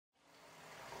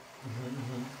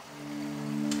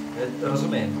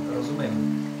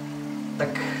Rozumím.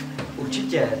 Tak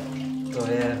určitě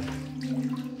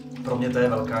pro mě to je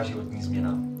velká životní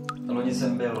změna. Loni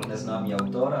jsem byl neznámý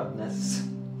autor a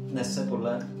dnes se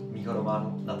podle mýho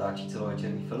románu natáčí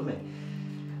celovečerní filmy.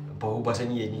 Po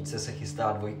Hubaření jedničce se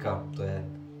chystá 2, to je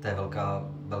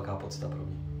velká podsta pro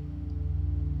mě.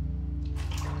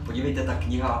 Podívejte, ta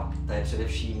kniha, ta je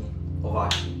především o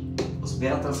vášni, o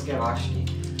sběratelské vášni.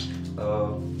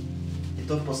 Je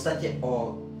to v podstatě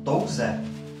o touze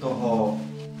toho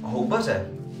houbaře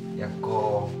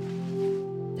jako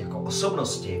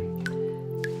osobnosti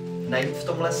najít v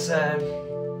tom lese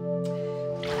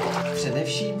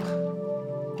především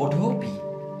podhoubí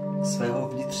svého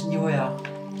vnitřního já.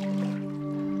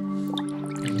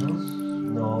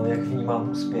 No, jak vnímám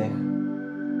úspěch?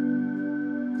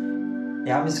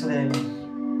 Já myslím,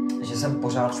 že jsem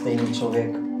pořád stejný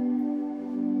člověk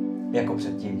jako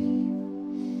předtím.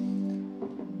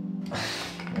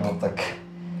 No tak,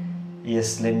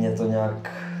 jestli mě to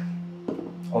nějak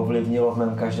ovlivnilo v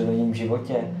mém každodenním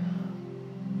životě,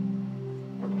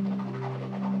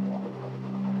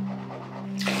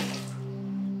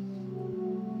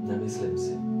 nemyslím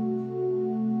si.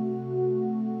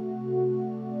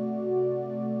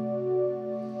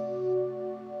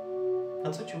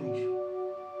 Na co čumíš?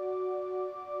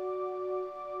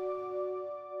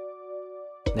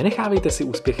 Nenechávejte si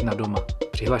úspěch na doma.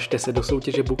 Přihlašte se do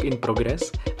soutěže Book in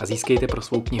Progress a získejte pro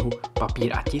svou knihu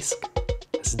Papír a tisk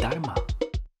zdarma.